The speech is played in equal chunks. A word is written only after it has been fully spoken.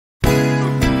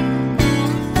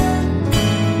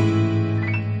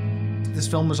this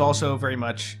film was also very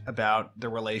much about the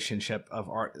relationship of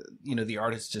art, the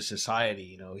artist to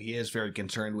society. He is very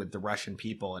concerned with the Russian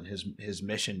people and his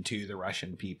mission to the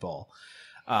Russian people.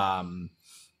 And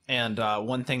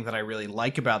one thing that I really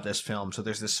like about this film, so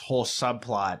there's this whole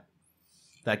subplot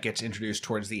that gets introduced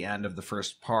towards the end of the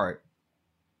first part.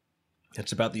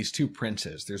 It's about these two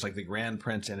princes. There's like the Grand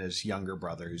Prince and his younger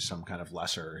brother, who's some kind of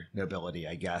lesser nobility,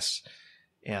 I guess.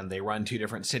 And they run two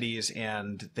different cities,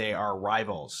 and they are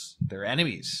rivals. They're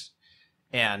enemies.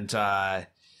 And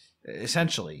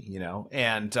essentially,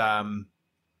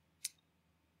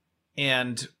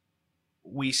 and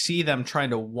we see them trying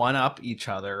to one-up each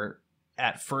other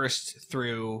at first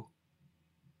through,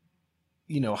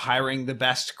 hiring the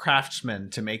best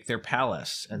craftsmen to make their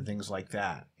palace and things like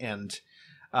that. And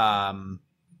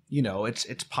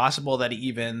it's possible that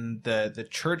even the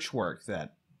church work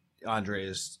that Andrei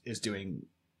is doing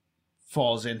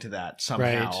falls into that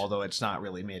somehow, right. Although it's not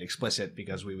really made explicit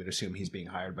because we would assume he's being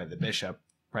hired by the bishop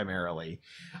primarily.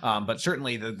 But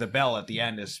certainly the bell at the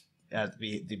end is at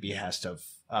the behest of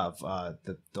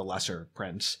the lesser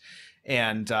prince.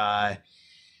 And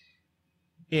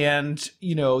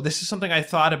this is something I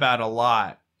thought about a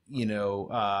lot,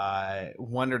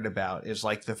 wondered about, is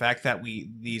like the fact that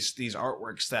these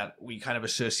artworks that we kind of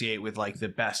associate with like the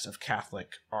best of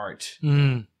Catholic art.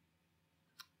 Mm.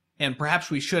 And perhaps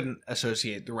we shouldn't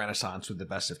associate the Renaissance with the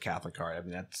best of Catholic art. I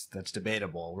mean, that's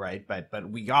debatable, right? But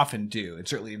we often do. And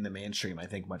certainly in the mainstream, I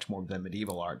think much more than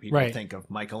medieval art. People right. think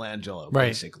of Michelangelo, right.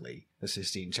 basically, the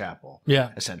Sistine Chapel, yeah,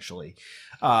 essentially.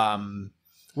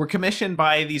 Were commissioned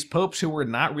by these popes who were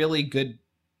not really good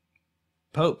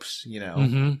popes,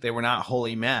 Mm-hmm. They were not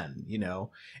holy men,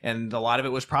 and a lot of it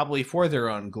was probably for their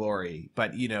own glory.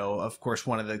 But, of course,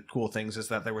 one of the cool things is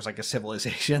that there was like a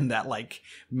civilization that like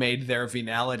made their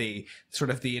venality sort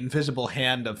of the invisible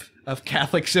hand of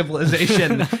Catholic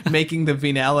civilization, making the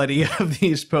venality of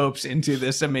these popes into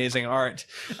this amazing art.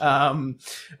 But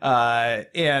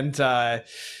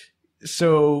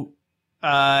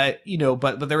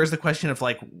there is the question of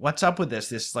like, what's up with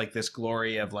this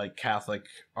glory of like Catholic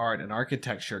art and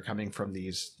architecture coming from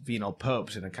these venal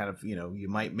popes, and it kind of, you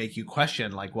might make you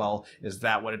question like, well, is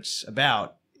that what it's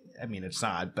about? I mean, it's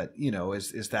not, but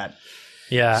is that?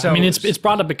 Yeah, so, I mean, it's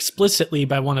brought up explicitly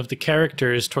by one of the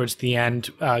characters towards the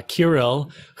end, Kirill,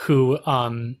 who,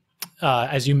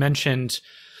 as you mentioned,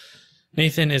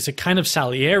 Nathan, is a kind of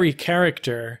Salieri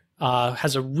character.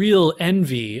 Has a real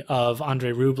envy of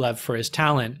Andrei Rublev for his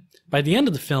talent. By the end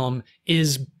of the film,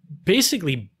 is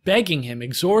basically begging him,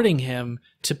 exhorting him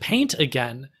to paint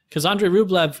again. Because Andrei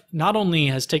Rublev not only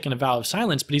has taken a vow of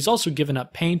silence, but he's also given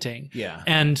up painting. Yeah.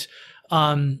 And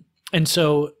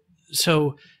so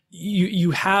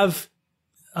you have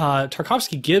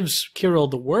Tarkovsky gives Kirill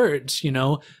the words,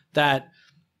 that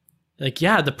like,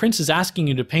 yeah, the prince is asking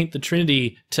you to paint the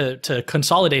Trinity to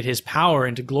consolidate his power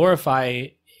and to glorify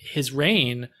his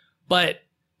reign, but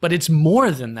it's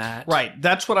more than that. Right.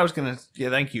 That's what I was gonna.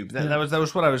 Yeah. Thank you. That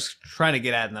was what I was trying to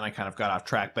get at, and then I kind of got off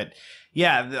track. But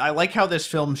yeah, I like how this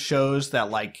film shows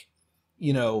that, like,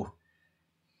 the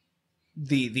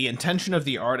intention of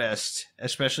the artist,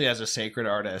 especially as a sacred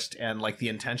artist, and like the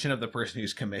intention of the person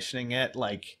who's commissioning it,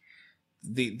 like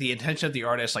the intention of the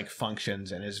artist like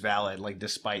functions and is valid, like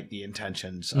despite the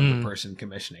intentions of the person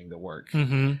commissioning the work.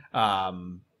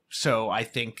 Mm-hmm. So I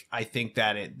think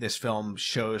that this film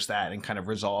shows that and kind of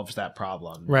resolves that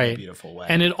problem right. in a beautiful way.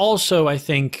 And it also, I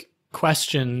think,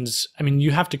 questions. I mean,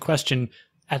 you have to question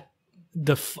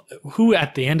who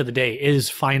at the end of the day is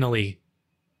finally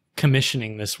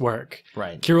commissioning this work.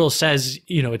 Right. Kirill says,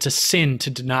 it's a sin to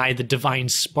deny the divine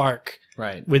spark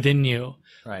right. within you.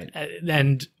 Right.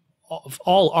 And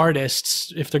all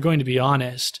artists, if they're going to be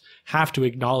honest, have to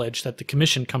acknowledge that the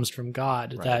commission comes from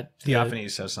God. Right. That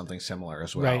Theophanes says something similar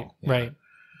as well. Right, yeah. right.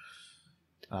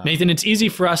 Nathan, it's easy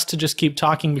for us to just keep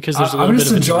talking because there's a little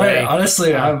bit of a delay.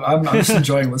 Honestly, I'm just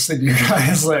enjoying listening to you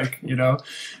guys. Like,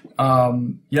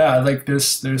 like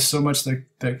there's so much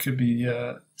that could be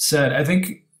said. I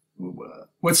think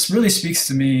what's really speaks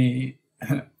to me,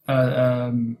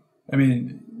 I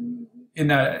mean, in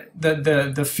that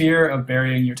the fear of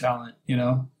burying your talent,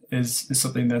 is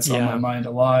something that's on my mind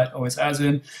a lot, always has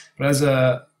been. But as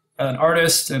an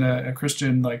artist and a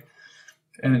Christian, like,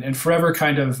 and forever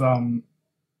kind of, I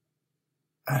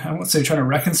won't say trying to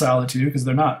reconcile the two because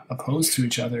they're not opposed to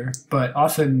each other, but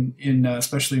often in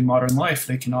especially modern life,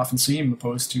 they can often seem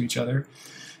opposed to each other.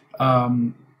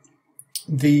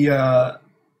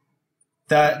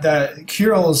 That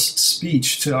Kirill's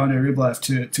speech to Andrei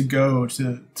Rublev to go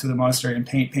to the monastery and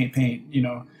paint,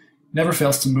 never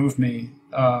fails to move me.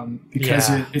 because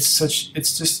Yeah. it's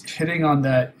just hitting on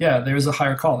that. Yeah, there is a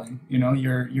higher calling. You know,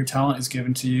 your talent is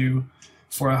given to you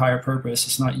for a higher purpose.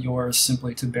 It's not yours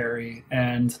simply to bury.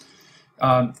 And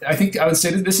I think I would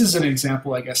say that this is an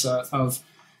example, I guess, of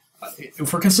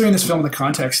if we're considering this film in the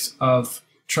context of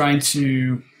trying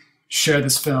to share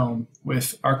this film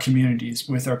with our communities,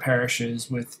 with our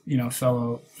parishes, with, you know,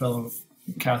 fellow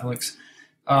Catholics.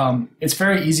 It's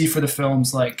very easy for the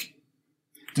film's like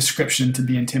description to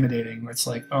be intimidating, where it's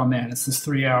like, oh man, it's this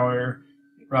 3-hour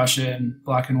Russian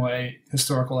black and white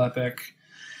historical epic.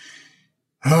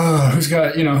 Oh, who's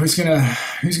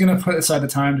gonna put aside the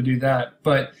time to do that?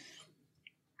 But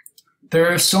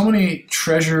there are so many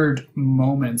treasured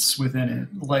moments within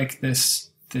it, like this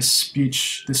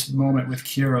speech, this moment with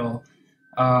Kirill,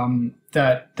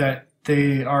 that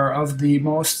they are of the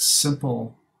most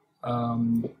simple,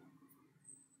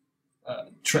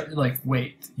 like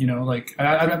weight. You know, like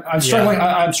I'm struggling.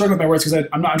 Yeah. I'm struggling with my words because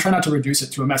I'm trying not to reduce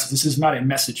it to a message. This is not a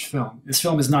message film. This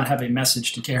film does not have a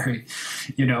message to carry.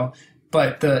 You know,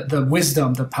 but the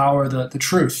wisdom, the power, the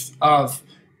truth of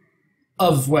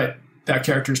what that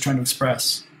character is trying to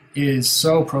express is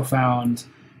so profound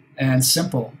and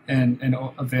simple and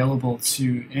available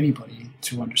to anybody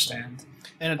to understand.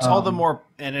 And it's all the more,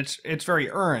 and it's very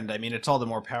earned. I mean, it's all the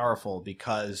more powerful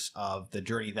because of the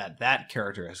journey that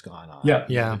character has gone on. Yeah.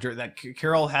 Yeah. That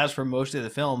Carol has for most of the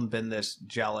film been this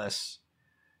jealous,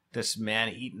 this man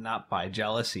eaten up by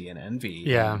jealousy and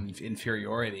envy, and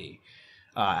inferiority,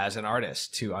 as an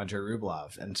artist to Andrei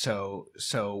Rublev. And so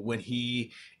when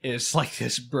he is like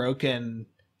this broken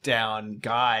down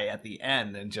guy at the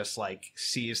end and just like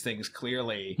sees things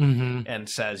clearly and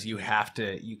says, you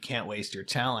can't waste your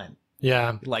talent.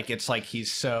 Yeah. Like, it's like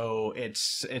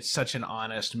it's such an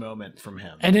honest moment from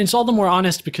him. And it's all the more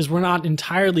honest because we're not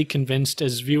entirely convinced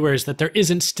as viewers that there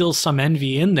isn't still some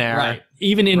envy in there. Right.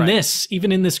 Even in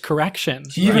this correction.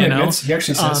 He even admits, he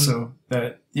actually says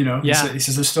that, you know, Yeah. he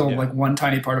says there's still like one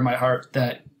tiny part of my heart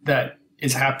that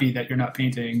is happy that you're not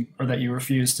painting, or that you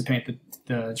refuse to paint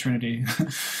the Trinity.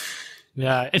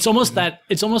 Yeah. It's almost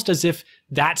as if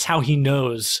that's how he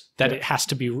knows that it has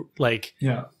to be like,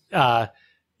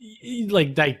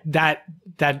 like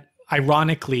that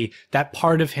ironically, that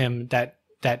part of him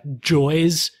that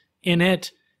joys in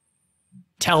it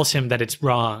tells him that it's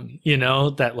wrong, you know,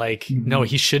 that like, no,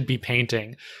 he should be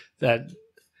painting. That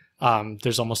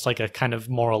there's almost like a kind of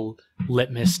moral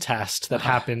litmus test that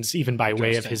happens even by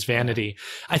way of his vanity.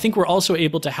 I think we're also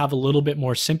able to have a little bit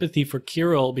more sympathy for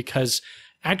Kirill because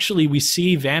actually we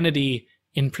see vanity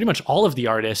in pretty much all of the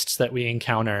artists that we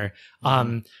encounter.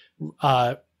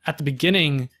 At the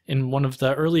beginning, in one of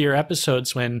the earlier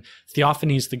episodes, when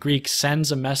Theophanes the Greek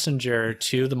sends a messenger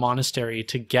to the monastery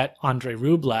to get Andrei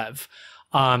Rublev,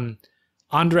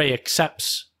 Andrei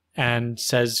accepts and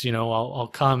says, you know, I'll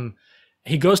come.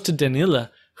 He goes to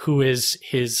Danila, who is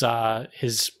his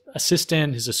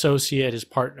assistant, his associate, his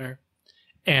partner,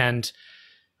 and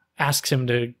asks him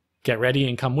to get ready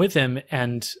and come with him.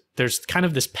 And there's kind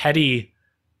of this petty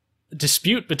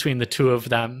dispute between the two of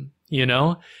them, you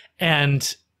know?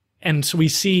 And so we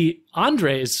see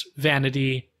Andrei's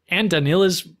vanity and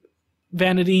Danila's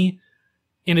vanity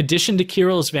in addition to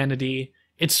Kirill's vanity.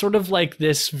 It's sort of like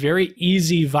this very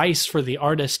easy vice for the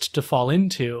artist to fall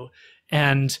into.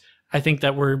 And I think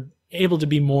that we're able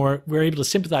to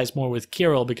sympathize more with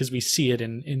Kirill because we see it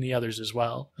in the others as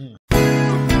well.